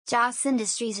JOS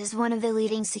Industries is one of the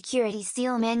leading security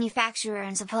seal manufacturer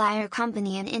and supplier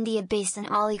company in India based in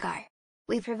Aligarh.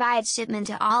 We provide shipment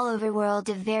to all over world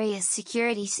of various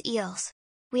security seals.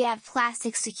 We have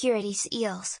plastic security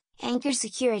seals, anchor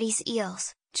security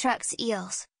seals, truck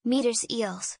seals, meter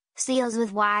seals, seals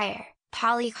with wire,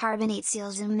 polycarbonate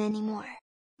seals and many more.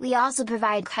 We also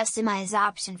provide customized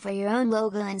option for your own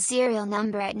logo and serial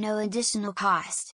number at no additional cost.